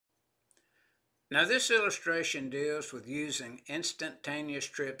Now this illustration deals with using instantaneous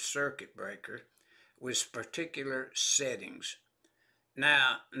trip circuit breaker with particular settings.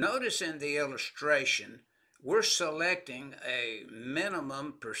 Now notice in the illustration we're selecting a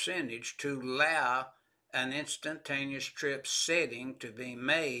minimum percentage to allow an instantaneous trip setting to be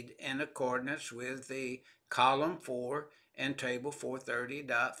made in accordance with the column 4 and table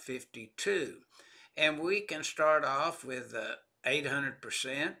 430.52. And we can start off with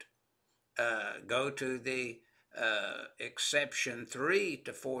 800%, go to the exception 3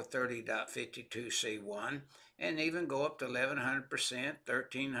 to 430.52C1, and even go up to 1100%,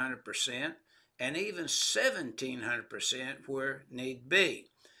 1300%, and even 1700% where need be.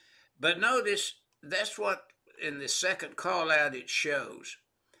 But notice that's what in the second call out it shows.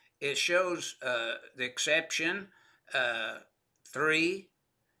 It shows the exception 3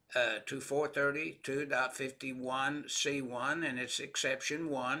 to 432.51C1, and it's exception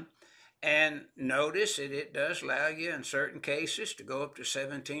 1. And notice that it does allow you in certain cases to go up to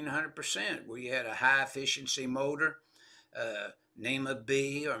 1700% where you had a high efficiency motor, NEMA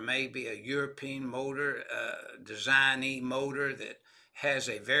B, or maybe a European motor, Design E motor that has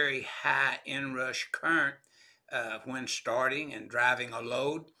a very high inrush current when starting and driving a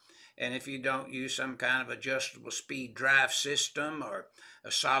load. And if you don't use some kind of adjustable speed drive system or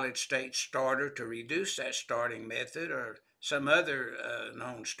a solid state starter to reduce that starting method, or some other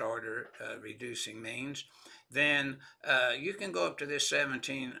known starter reducing means, then you can go up to this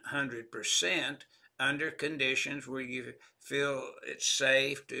 1700% under conditions where you feel it's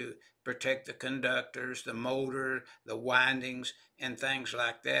safe to protect the conductors, the motor, the windings, and things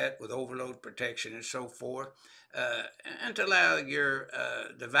like that with overload protection and so forth, and to allow your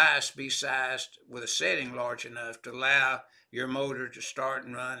device be sized with a setting large enough to allow your motor to start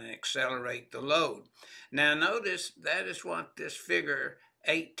and run and accelerate the load. Now notice that is what this figure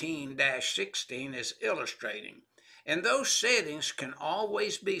 18-16 is illustrating. And those settings can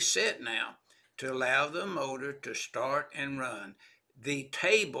always be set now to allow the motor to start and run. The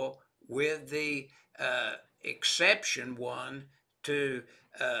table with the exception 1 to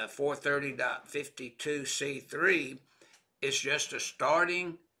 430.52C3 is just a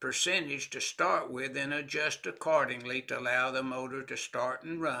starting percentage to start with and adjust accordingly to allow the motor to start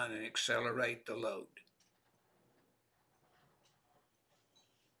and run and accelerate the load.